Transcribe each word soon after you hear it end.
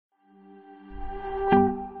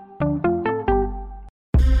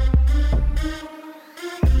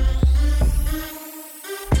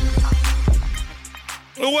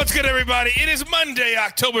What's good, everybody? It is Monday,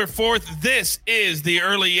 October 4th. This is the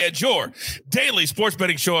Early Edge, your daily sports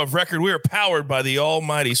betting show of record. We are powered by the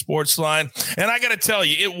almighty Sportsline. And I got to tell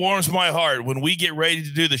you, it warms my heart when we get ready to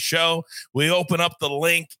do the show. We open up the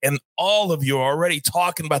link, and all of you are already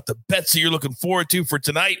talking about the bets that you're looking forward to for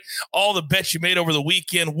tonight, all the bets you made over the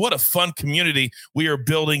weekend. What a fun community we are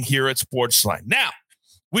building here at Sportsline. Now,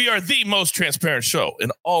 we are the most transparent show in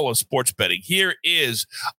all of sports betting. Here is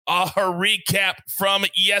our recap from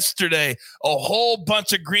yesterday. A whole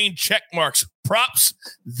bunch of green check marks. Props,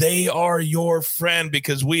 they are your friend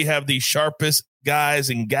because we have the sharpest guys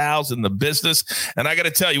and gals in the business. And I got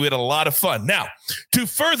to tell you, we had a lot of fun. Now, to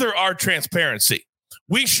further our transparency,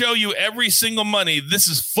 we show you every single money. This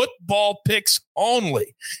is football picks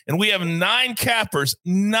only. And we have 9 cappers,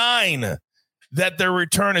 9 that their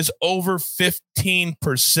return is over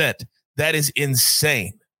 15%. That is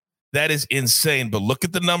insane. That is insane. But look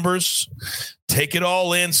at the numbers, take it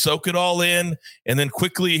all in, soak it all in, and then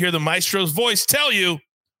quickly hear the maestro's voice tell you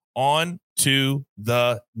on to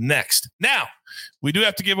the next. Now, we do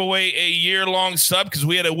have to give away a year-long sub because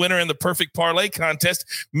we had a winner in the Perfect Parlay contest.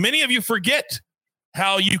 Many of you forget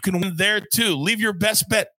how you can win there too. Leave your best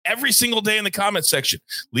bet every single day in the comment section.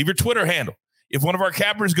 Leave your Twitter handle. If one of our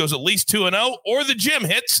cappers goes at least 2-0 or the gym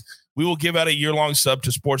hits, we will give out a year-long sub to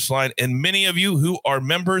Sportsline. And many of you who are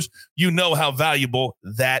members, you know how valuable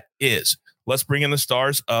that is. Let's bring in the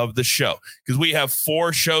stars of the show because we have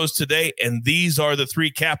 4 shows today, and these are the 3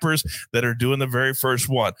 cappers that are doing the very first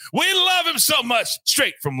one. We love him so much.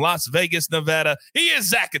 Straight from Las Vegas, Nevada, he is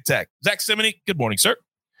Zach Attack. Zach Simony, good morning, sir.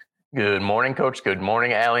 Good morning, Coach. Good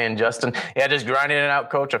morning, Allie and Justin. Yeah, just grinding it out,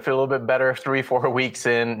 Coach. I feel a little bit better 3-4 weeks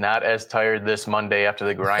in. Not as tired this Monday after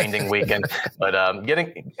the grinding weekend, but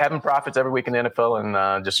having profits every week in the NFL,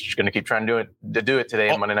 and just going to keep trying to do it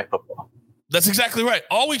today on Monday Night Football. That's exactly right.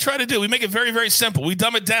 All we try to do, we make it very, very simple. We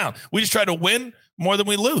dumb it down. We just try to win more than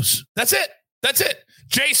we lose. That's it. That's it.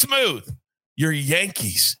 Jay Smooth, your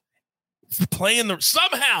Yankees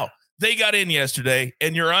somehow they got in yesterday,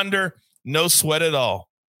 and you're under. No sweat at all.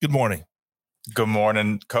 Good morning. Good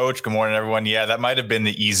morning, Coach. Good morning, everyone. Yeah, that might have been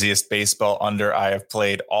the easiest baseball under I have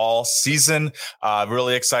played all season.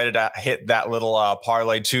 Really excited to hit that little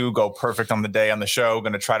parlay too. Go perfect on the day on the show.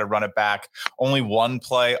 Going to try to run it back. Only one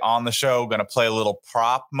play on the show. Going to play a little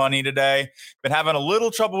prop money today. Been having a little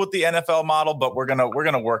trouble with the NFL model, but we're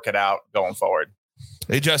gonna work it out going forward.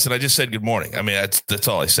 Hey, Justin, I just said good morning. I mean, that's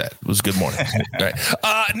all I said. It was good morning. All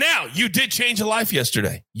right. Now, you did change a life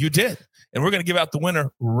yesterday. You did. And we're going to give out the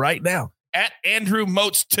winner right now. At Andrew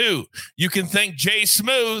Moats 2. You can thank Jay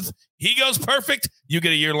Smooth. He goes perfect. You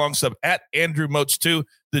get a year-long sub at Andrew Moats 2.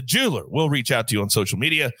 The jeweler will reach out to you on social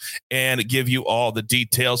media and give you all the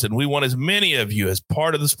details. And we want as many of you as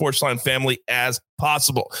part of the Sportsline family as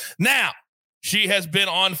possible. Now, she has been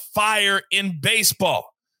on fire in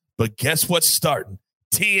baseball. But guess what's starting?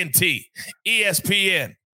 TNT,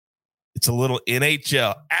 ESPN. It's a little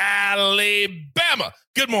NHL. Alabama.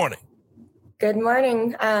 Good morning. Good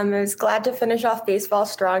morning. I was glad to finish off baseball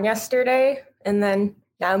strong yesterday and then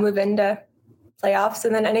now move into playoffs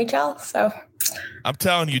and then NHL. So I'm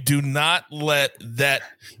telling you, do not let that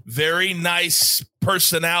very nice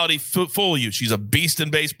personality fool you. She's a beast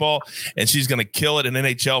in baseball, and she's going to kill it in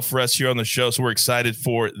NHL for us here on the show. So we're excited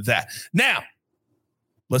for that. Now,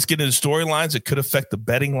 let's get into storylines that could affect the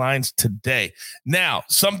betting lines today. Now,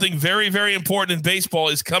 something very, very important in baseball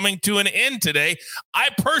is coming to an end today. I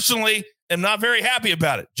personally am not very happy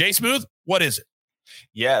about it. Jay Smooth, what is it?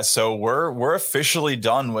 Yeah, so we're officially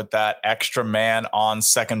done with that extra man on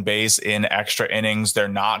second base in extra innings. They're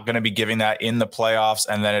not going to be giving that in the playoffs,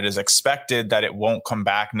 and then it is expected that it won't come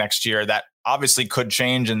back next year. That obviously could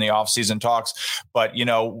change in the offseason talks. But, you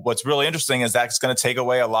know, what's really interesting is that's going to take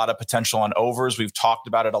away a lot of potential on overs. We've talked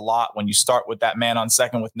about it a lot. When you start with that man on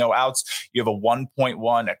second with no outs, you have a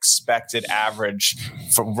 1.1 expected average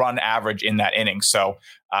for run average in that inning. So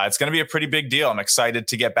it's going to be a pretty big deal. I'm excited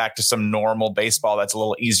to get back to some normal baseball that's a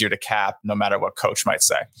little easier to cap, no matter what coach might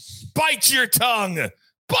say. Bite your tongue.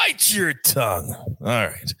 Bite your tongue. All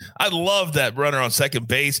right. I love that runner on second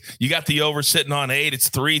base. You got the over sitting on 8. It's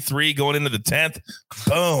 3-3 going into the 10th.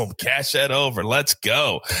 Boom. Cash that over. Let's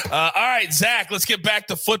go. All right, Zach, let's get back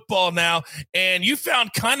to football now. And you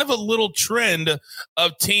found kind of a little trend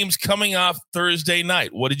of teams coming off Thursday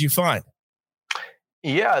night. What did you find?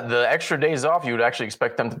 Yeah, the extra days off, you would actually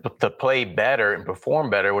expect them to play better and perform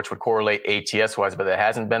better, which would correlate ATS-wise, but that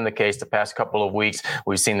hasn't been the case the past couple of weeks.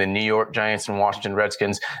 We've seen the New York Giants and Washington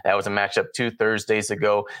Redskins. That was a matchup 2 Thursdays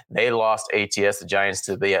ago. They lost ATS, the Giants,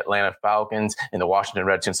 to the Atlanta Falcons, and the Washington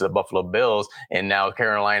Redskins to the Buffalo Bills. And now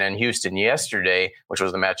Carolina and Houston yesterday, which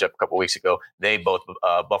was the matchup a couple of weeks ago, they both,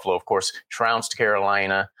 Buffalo, of course, trounced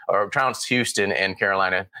Houston, and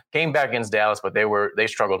Carolina came back against Dallas, but they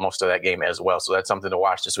struggled most of that game as well. So that's something to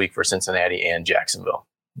watch this week for Cincinnati and Jacksonville.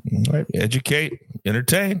 All right. Educate,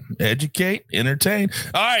 entertain, educate, entertain.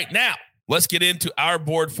 All right. Now let's get into our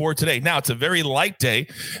board for today. Now it's a very light day.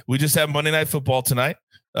 We just have Monday Night Football tonight.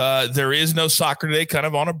 There is no soccer today, kind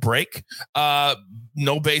of on a break.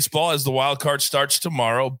 No baseball as the wild card starts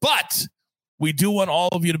tomorrow, but we do want all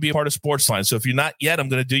of you to be a part of Sportsline. So if you're not yet, I'm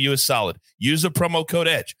going to do you a solid. Use the promo code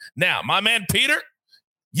EDGE. Now, my man Peter,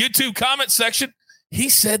 YouTube comment section, he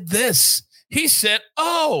said this. He said,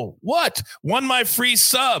 oh, what? Won my free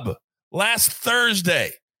sub last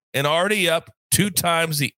Thursday and already up 2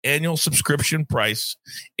 times the annual subscription price.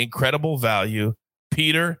 Incredible value.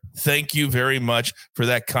 Peter, thank you very much for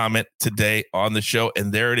that comment today on the show.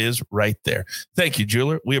 And there it is right there. Thank you,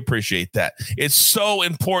 Jeweler. We appreciate that. It's so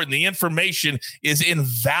important. The information is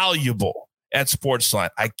invaluable at Sportsline.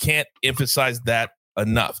 I can't emphasize that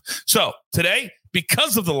enough. So today,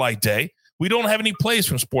 because of the light day, we don't have any plays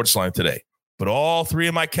from Sportsline today, but all 3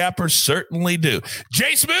 of my cappers certainly do.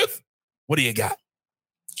 Jay Smooth, what do you got?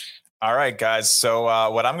 All right, guys. So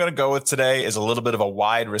what I'm going to go with today is a little bit of a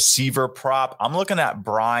wide receiver prop. I'm looking at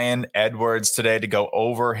Bryan Edwards today to go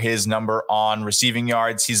over his number on receiving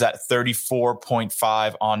yards. He's at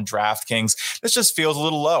 34.5 on DraftKings. This just feels a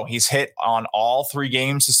little low. He's hit on all 3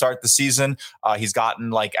 games to start the season. He's gotten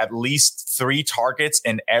like at least 3 targets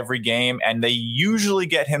in every game, and they usually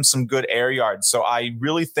get him some good air yards. So I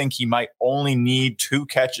really think he might only need 2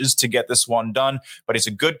 catches to get this one done, but it's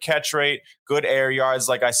a good catch rate, good air yards,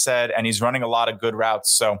 like I said, and he's running a lot of good routes.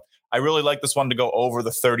 So I really like this one to go over the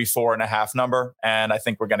 34.5 number, and I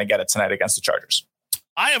think we're going to get it tonight against the Chargers.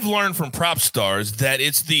 I have learned from Prop Stars that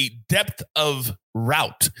it's the depth of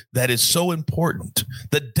route that is so important.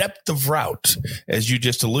 The depth of route, as you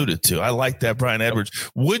just alluded to. I like that, Bryan Edwards.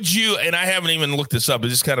 Would you, and I haven't even looked this up,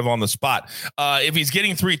 it's just kind of on the spot. If he's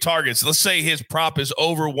getting 3 targets, let's say his prop is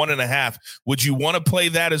over 1.5, would you want to play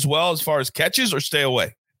that as well as far as catches or stay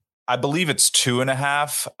away? I believe it's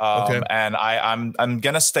 2.5. Okay. And I'm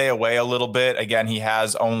going to stay away a little bit. Again, he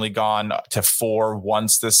has only gone to 4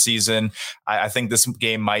 once this season. I think this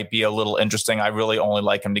game might be a little interesting. I really only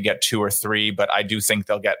like him to get 2 or 3, but I do think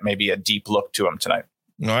they'll get maybe a deep look to him tonight.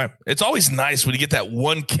 All right. It's always nice when you get that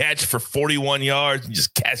one catch for 41 yards and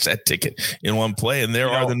just catch that ticket in one play. And there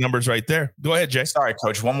are the numbers right there. Go ahead, Jay. Sorry,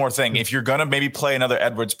 Coach. One more thing. If you're going to maybe play another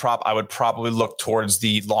Edwards prop, I would probably look towards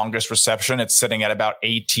the longest reception. It's sitting at about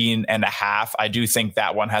 18.5. I do think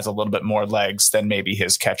that one has a little bit more legs than maybe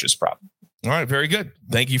his catches prop. All right. Very good.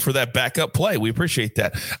 Thank you for that backup play. We appreciate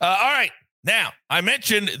that. All right. Now, I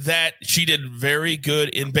mentioned that she did very good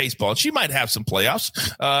in baseball. She might have some playoffs.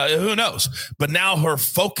 Who knows? But now her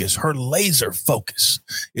focus, her laser focus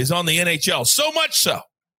is on the NHL. So much so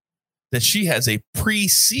that she has a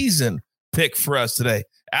preseason pick for us today.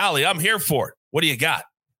 Allie, I'm here for it. What do you got?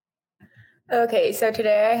 Okay, so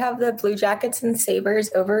today I have the Blue Jackets and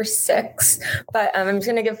Sabres over 6, but I'm just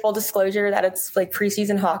going to give full disclosure that it's like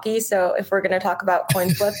preseason hockey. So if we're going to talk about coin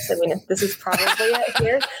flips, I mean, this is probably it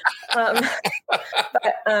here.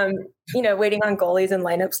 Waiting on goalies and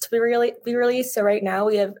lineups to be released. So right now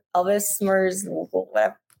we have Elvis Mers,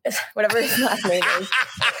 whatever his last name is.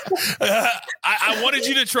 I wanted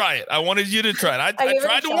you to try it. I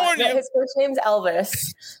tried to warn you. His first name's Elvis.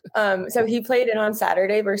 So he played in on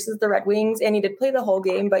Saturday versus the Red Wings, and he did play the whole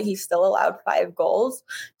game, but he still allowed 5 goals.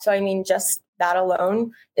 So, I mean, just that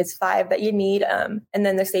alone is 5 that you need. And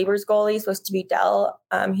then the Sabres goalie is supposed to be Dell.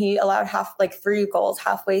 He allowed 3 goals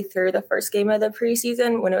halfway through the first game of the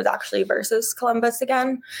preseason when it was actually versus Columbus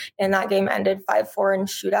again. And that game ended 5-4 in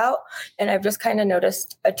shootout. And I've just kind of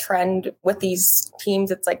noticed a trend with these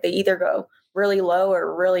teams. It's like they either go really low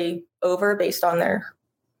or really over based on their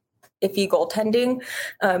iffy goaltending.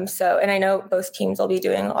 And I know both teams will be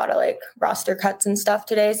doing a lot of like roster cuts and stuff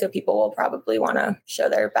today. So people will probably want to show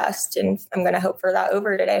their best. And I'm going to hope for that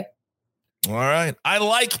over today. All right. I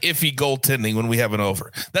like iffy goaltending when we have an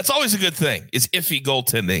over. That's always a good thing. Is iffy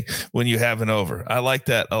goaltending when you have an over. I like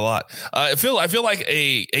that a lot. I feel like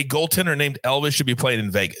a goaltender named Elvis should be playing in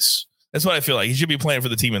Vegas. That's what I feel like. He should be playing for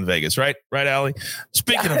the team in Vegas, right? Right, Allie?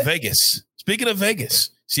 Speaking of Vegas,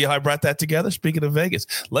 see how I brought that together? Speaking of Vegas,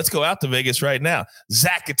 let's go out to Vegas right now.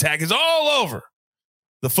 Zach Attack is all over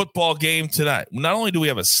the football game tonight. Not only do we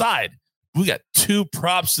have a side, we got two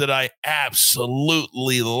props that I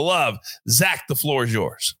absolutely love. Zach, the floor is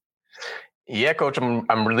yours. Yeah, Coach,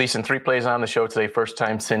 I'm releasing 3 plays on the show today, first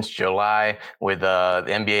time since July with the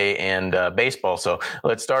NBA and baseball. So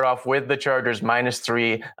let's start off with the Chargers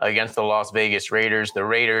 -3 against the Las Vegas Raiders. The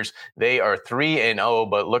Raiders, they are 3-0,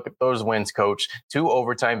 but look at those wins, Coach. 2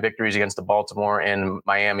 overtime victories against the Baltimore and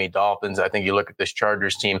Miami Dolphins. I think you look at this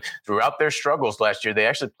Chargers team throughout their struggles last year, they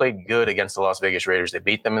actually played good against the Las Vegas Raiders. They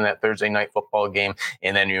beat them in that Thursday night football game.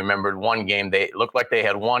 And then you remembered one game, they looked like they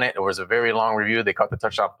had won it. It was a very long review. They caught the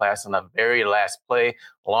touchdown pass on the very last play.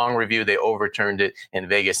 Long review, they overturned it, and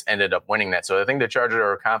Vegas ended up winning that. So I think the Chargers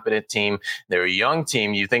are a competent team. They're a young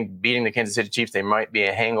team. You think beating the Kansas City Chiefs, they might be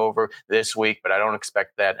a hangover this week, but I don't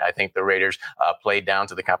expect that. I think the Raiders played down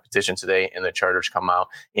to the competition today, and the Chargers come out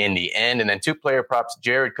in the end. And then 2 player props,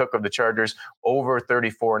 Jared Cook of the Chargers, over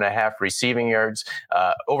 34.5 receiving yards,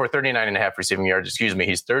 over 39.5 receiving yards, excuse me.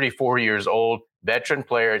 He's 34 years old. Veteran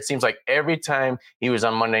player. It seems like every time he was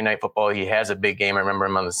on Monday Night Football, he has a big game. I remember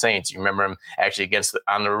him on the Saints. You remember him actually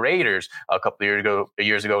on the Raiders a couple of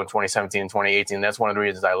years ago in 2017 and 2018. That's one of the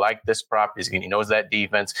reasons I like this prop. He knows that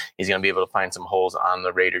defense. He's going to be able to find some holes on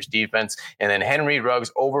the Raiders defense. And then Henry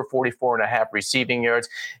Ruggs, over 44.5 receiving yards.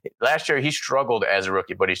 Last year, he struggled as a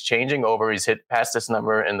rookie, but he's changing over. He's hit past this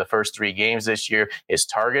number in the first 3 games this year. His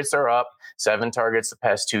targets are up, 7 targets the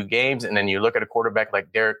past 2 games. And then you look at a quarterback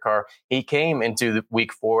like Derek Carr. He came into the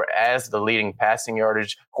week 4 as the leading passing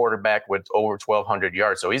yardage quarterback with over 1,200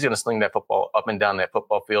 yards. So he's going to sling that football up and down that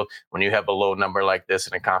football field. When you have a low number like this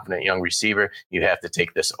and a confident young receiver, you have to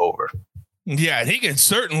take this over. Yeah, and he can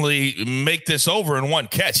certainly make this over in one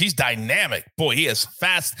catch. He's dynamic. Boy, he is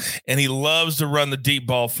fast, and he loves to run the deep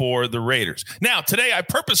ball for the Raiders. Now, today I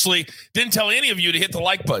purposely didn't tell any of you to hit the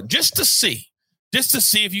like button just to see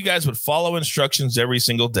if you guys would follow instructions every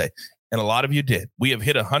single day. And a lot of you did. We have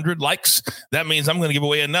hit 100 likes. That means I'm going to give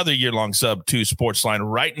away another year-long sub to Sportsline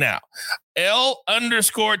right now.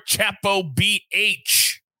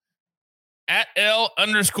 L_ChapoBH. At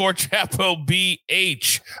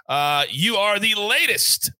L_ChapoBH. You are the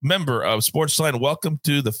latest member of Sportsline. Welcome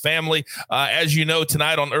to the family. As you know,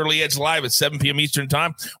 tonight on Early Edge Live at 7 p.m. Eastern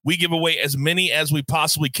Time, we give away as many as we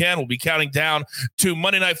possibly can. We'll be counting down to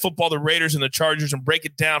Monday Night Football, the Raiders and the Chargers, and break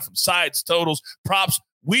it down from sides, totals, props.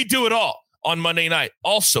 We do it all on Monday night.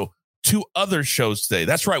 Also, 2 other shows today.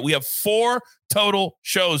 That's right. We have 4 total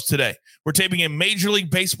shows today. We're taping a Major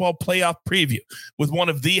League Baseball playoff preview with one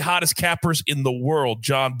of the hottest cappers in the world,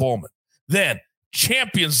 John Bowman. Then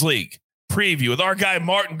Champions League preview with our guy,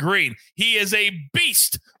 Martin Green. He is a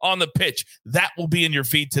beast on the pitch. That will be in your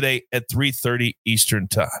feed today at 3:30 Eastern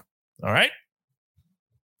Time. All right.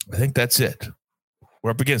 I think that's it. We're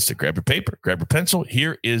up against it. Grab your paper, grab your pencil.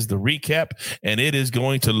 Here is the recap, and it is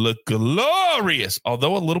going to look glorious,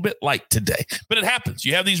 although a little bit light today. But it happens.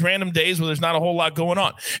 You have these random days where there's not a whole lot going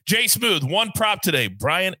on. Jay Smooth, 1 prop today.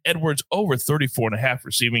 Bryan Edwards, over 34.5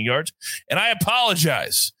 receiving yards. And I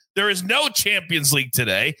apologize. There is no Champions League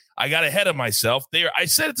today. I got ahead of myself. I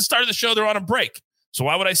said at the start of the show they're on a break. So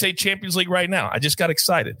why would I say Champions League right now? I just got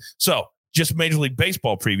excited. So just Major League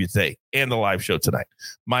Baseball preview today and the live show tonight.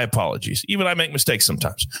 My apologies. Even I make mistakes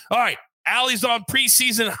sometimes. All right. Allie's on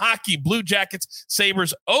preseason hockey. Blue Jackets,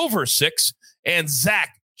 Sabres over 6. And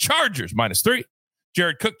Zach, Chargers -3.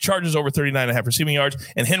 Jared Cook, Chargers over 39.5 receiving yards.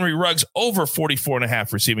 And Henry Ruggs over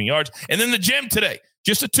 44.5 receiving yards. And then the gym today,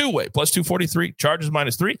 just a 2-way, +243. Chargers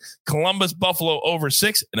 -3. Columbus, Buffalo over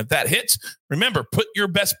 6. And if that hits, remember, put your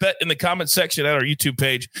best bet in the comment section at our YouTube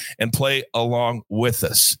page and play along with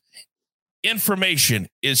us. Information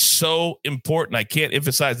is so important. I can't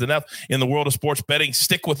emphasize enough in the world of sports betting.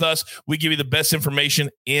 Stick with us. We give you the best information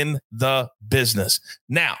in the business.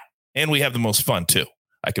 Now, and we have the most fun too.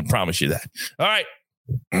 I can promise you that. All right.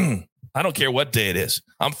 I don't care what day it is.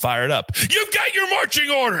 I'm fired up. You've got your marching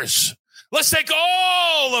orders. Let's take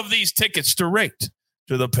all of these tickets straight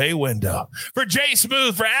to the pay window. For Jay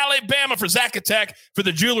Smooth, for Alabama, for Zach Attack, for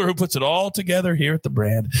the jeweler who puts it all together here at the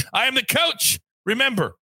brand. I am the coach.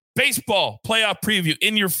 Remember, baseball playoff preview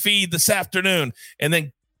in your feed this afternoon. And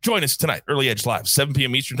then join us tonight, Early Edge Live, 7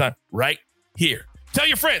 p.m. Eastern Time, right here. Tell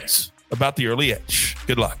your friends about the Early Edge.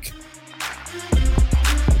 Good luck.